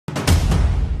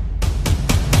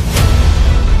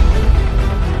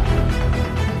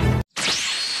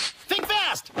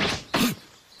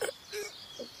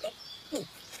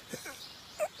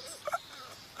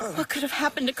could have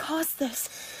happened to cause this?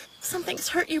 Something's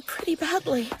hurt you pretty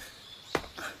badly.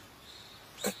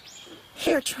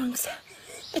 Here, Trunks.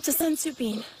 It's a senzu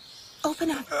bean. Open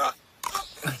up.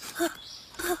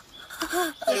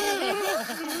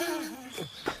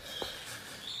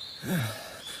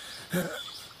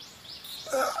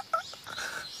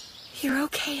 You're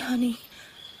okay, honey.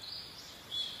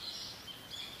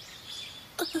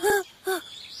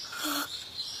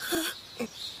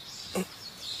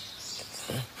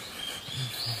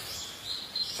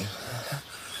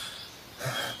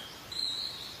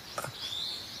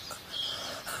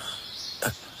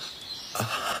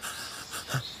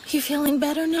 You feeling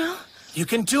better now? You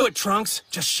can do it, Trunks.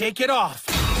 Just shake it off.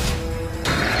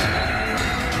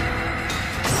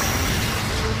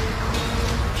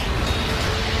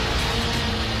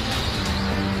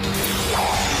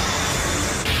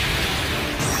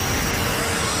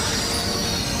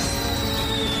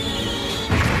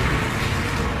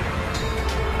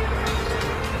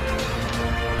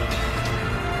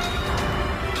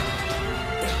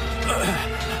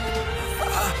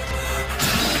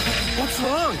 What's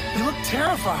wrong? You look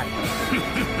terrified.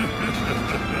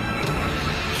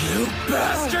 You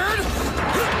bastard!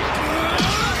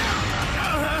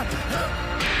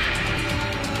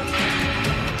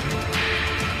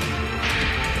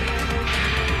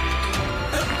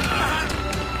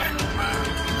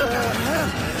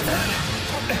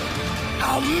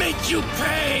 I'll make you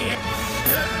pay!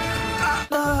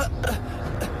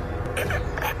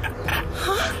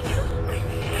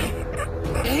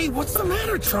 Hey, what's the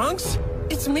matter, Trunks?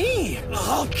 It's me.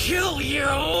 I'll kill you!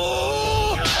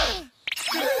 What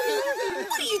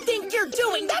do you think you're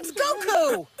doing? That's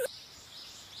Goku!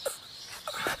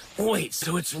 Wait,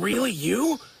 so it's really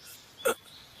you?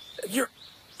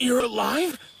 You're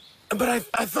alive? But I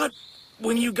thought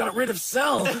when you got rid of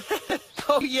Cell...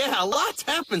 Oh yeah, a lot's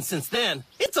happened since then.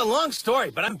 It's a long story,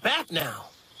 but I'm back now.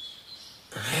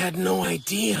 I had no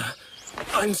idea.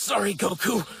 I'm sorry,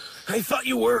 Goku. I thought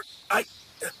you were...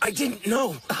 I didn't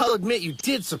know. I'll admit you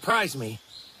did surprise me.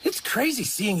 It's crazy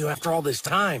seeing you after all this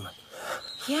time.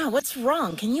 Yeah, what's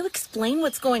wrong? Can you explain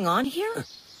what's going on here?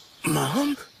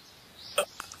 Mom?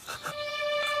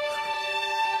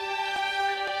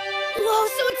 Whoa,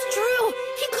 so it's true!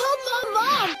 He called Mom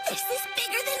Mom! This is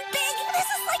bigger than big! This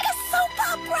is like a soap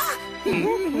opera!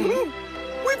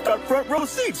 We've got front row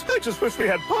seats. I just wish we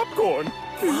had popcorn.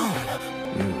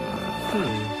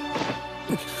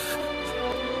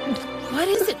 What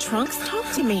is it, Trunks?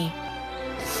 Talk to me.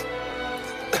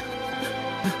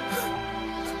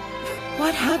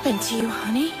 What happened to you,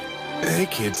 honey? Hey,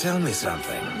 kid, tell me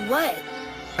something. What?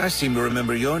 I seem to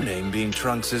remember your name being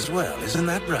Trunks as well. Isn't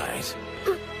that right?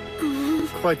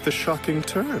 Quite the shocking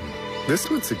turn. This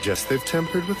would suggest they've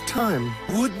tampered with time.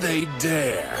 Would they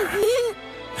dare?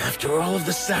 After all of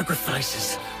the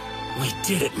sacrifices, we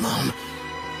did it, Mom.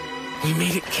 We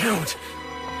made it count.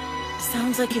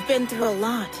 Sounds like you've been through a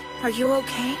lot. Are you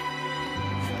okay?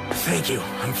 Thank you.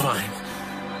 I'm fine.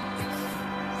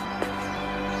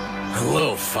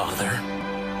 Hello, Father.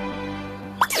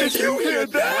 Did you hear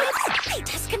that? They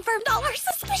just confirmed all our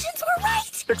suspicions were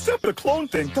right! Except the clone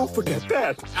thing. Don't forget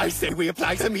that. I say we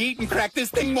apply some heat and crack this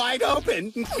thing wide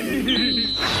open.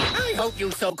 I hope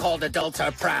you so-called adults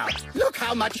are proud. Look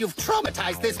how much you've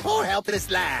traumatized this poor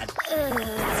helpless lad.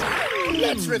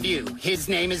 Let's review. His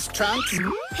name is Trunks.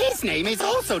 His name is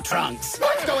also Trunks.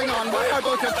 What's going on? Why are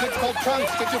both your kids called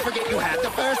Trunks? Did you forget you had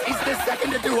the first? Is the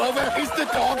second a do-over? Is the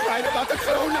dog right about the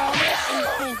clone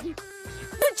army?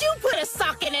 Would you put a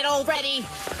sock in it already?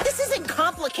 This isn't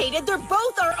complicated. They're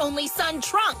both our only son,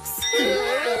 Trunks.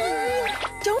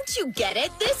 Don't you get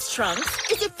it? This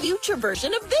Trunks is a future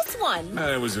version of this one.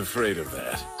 I was afraid of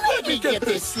that. Let me get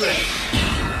this straight.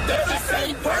 They're the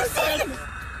same person!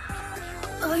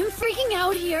 I'm freaking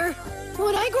out here.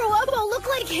 When I grow up, I'll look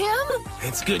like him?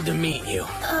 It's good to meet you.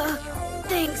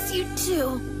 Thanks, you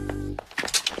too.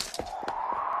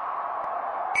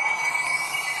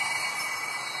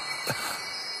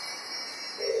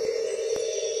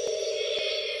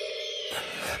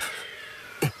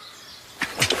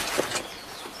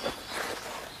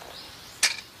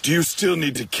 Do you still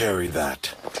need to carry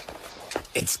that?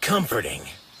 It's comforting.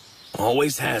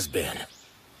 Always has been.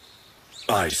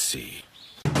 I see.